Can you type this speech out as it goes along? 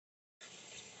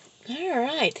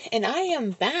Alright, and I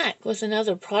am back with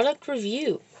another product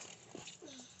review.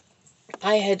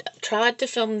 I had tried to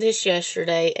film this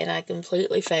yesterday and I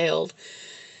completely failed.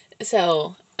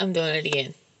 So, I'm doing it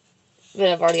again. But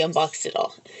I've already unboxed it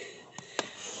all.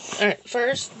 Alright,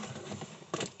 first,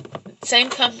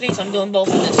 same company, so I'm doing both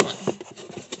of this one.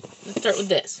 Let's start with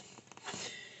this.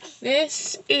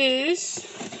 This is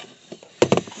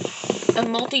a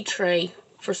multi-tray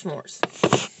for s'mores.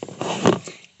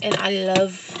 And I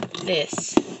love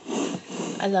this.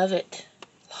 I love it.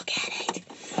 Look at it.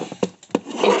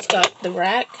 It's got the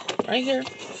rack right here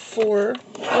for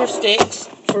your sticks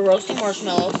for roasting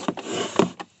marshmallows.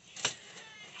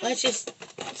 Let's just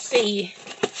see.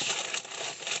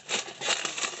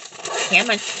 Damn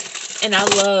it. And I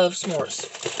love s'mores.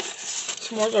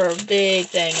 S'mores are a big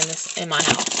thing in my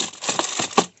house.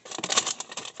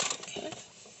 Okay.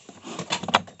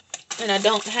 And I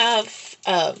don't have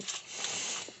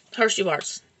Hershey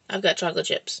bars. I've got chocolate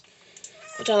chips,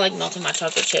 which I like melting my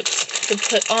chocolate chips to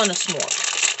put on a s'more.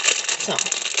 So,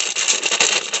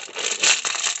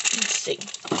 let's see.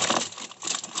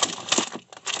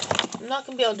 I'm not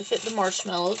going to be able to fit the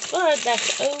marshmallows, but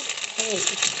that's okay.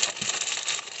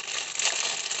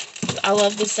 I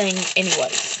love this thing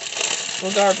anyways.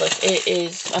 Regardless, it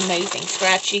is amazing.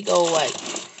 Scratchy, go away.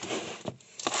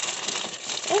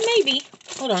 Or maybe,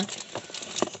 hold on.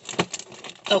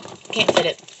 Oh, can't fit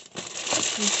it.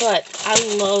 But I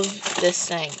love this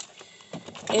thing.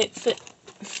 It fit.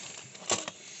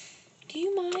 Do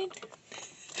you mind?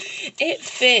 It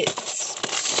fits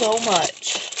so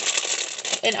much.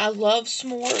 And I love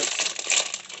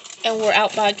s'mores. And we're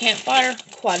out by a campfire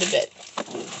quite a bit.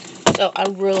 So I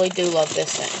really do love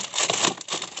this thing.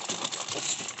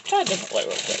 Let's try a different way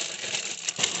real quick.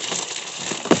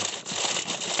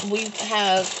 We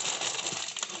have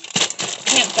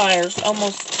campfires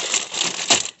almost,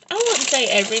 I wouldn't say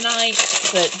every night,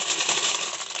 but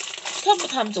a couple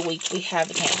times a week we have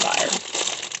a campfire.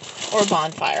 Or a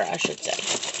bonfire, I should say.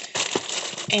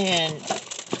 And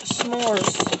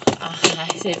s'mores,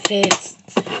 it fits.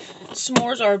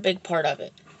 S'mores are a big part of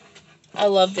it. I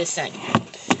love this thing.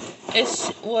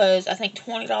 This was, I think,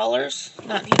 $20,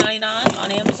 $19.99 on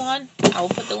Amazon. I will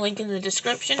put the link in the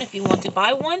description if you want to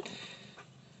buy one.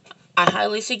 I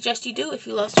highly suggest you do if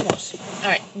you love s'mores.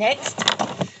 Alright, next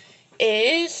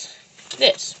is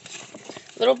this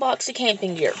little box of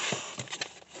camping gear.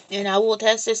 And I will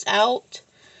test this out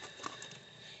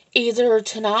either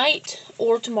tonight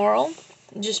or tomorrow,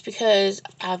 just because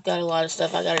I've got a lot of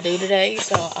stuff I gotta do today,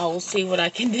 so I will see what I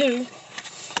can do.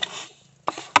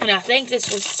 And I think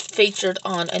this was featured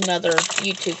on another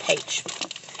YouTube page.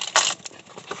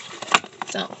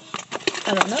 So,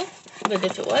 I don't know, but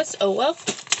if it was, oh well,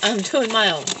 I'm doing my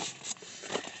own.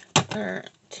 Alright,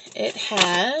 it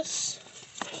has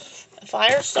a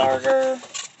fire starter,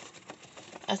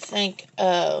 I think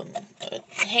a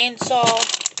hand saw,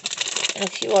 and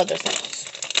a few other things.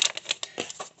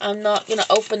 I'm not going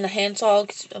to open the hand saw,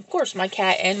 because of course my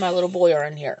cat and my little boy are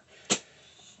in here.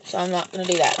 So I'm not going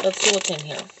to do that. Let's see what's in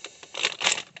here.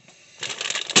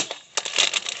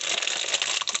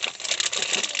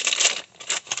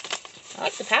 I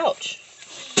like the pouch.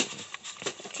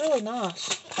 It's really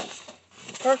nice.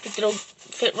 Perfect. It'll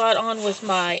fit right on with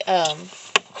my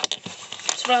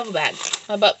survival bag.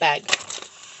 My butt bag.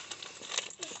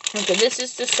 Okay, this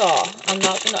is the saw. I'm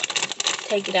not going to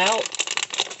take it out.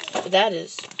 But that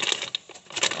is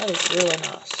really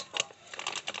nice.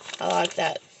 I like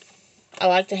that. I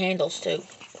like the handles too.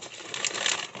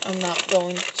 I'm not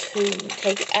going to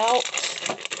take it out,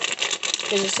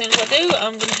 because as soon as I do,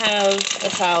 I'm going to have a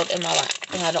child in my lap,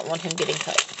 and I don't want him getting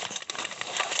cut.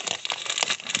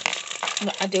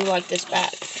 But I do like this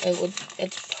bag.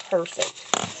 It's perfect.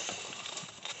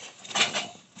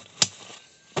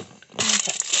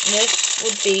 Okay, this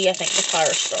would be, I think, the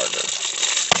fire starter.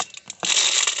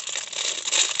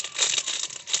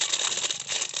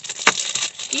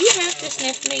 Do you have to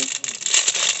sniff me?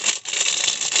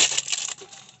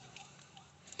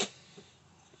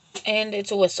 And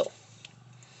it's a whistle.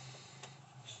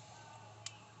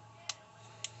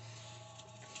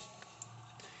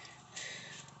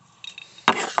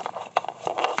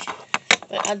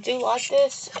 But I do like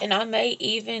this, and I may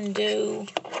even do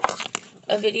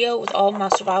a video with all my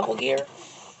survival gear.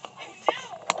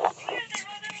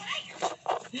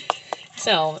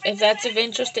 So, if that's of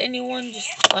interest to anyone, just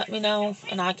let me know,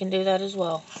 and I can do that as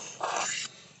well.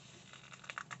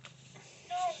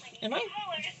 Am I?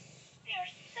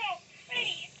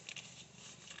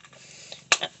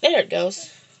 There it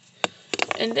goes.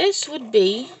 And this would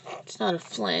be, it's not a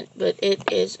flint, but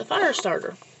it is a fire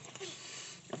starter.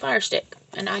 A fire stick.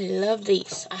 And I love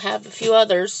these. I have a few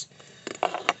others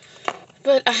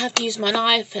But I have to use my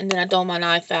knife, and then I dull my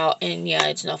knife out, and yeah,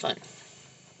 it's no fun.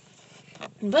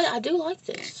 But I do like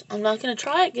this. I'm not going to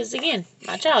try it, because again,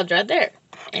 my child's right there.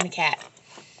 And a cat.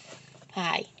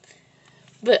 Hi.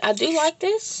 But I do like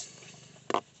this.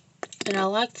 And I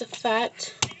like the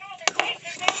fact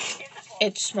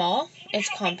it's small. It's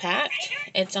compact.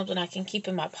 It's something I can keep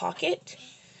in my pocket.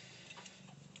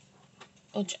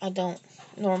 Which I don't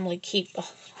normally keep.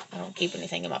 I don't keep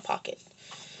anything in my pocket.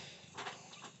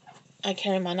 I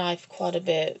carry my knife quite a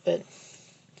bit, but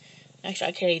actually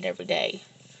I carry it every day.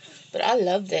 But I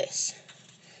love this.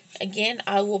 Again,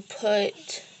 I will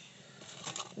put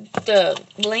the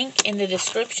link in the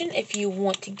description if you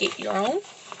want to get your own.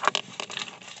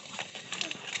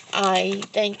 I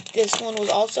think this one was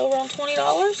also around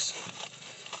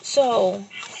 $20. So,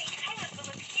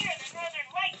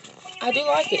 I do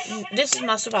like it. This is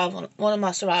my survival, one of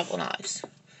my survival knives.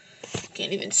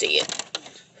 Can't even see it.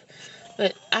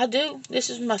 But I do. This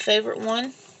is my favorite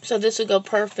one. So this will go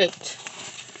perfect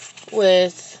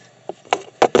with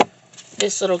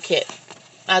this little kit.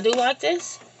 I do like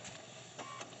this.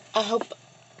 I hope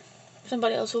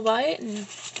somebody else will buy it and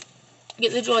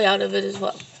get the joy out of it as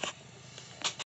well.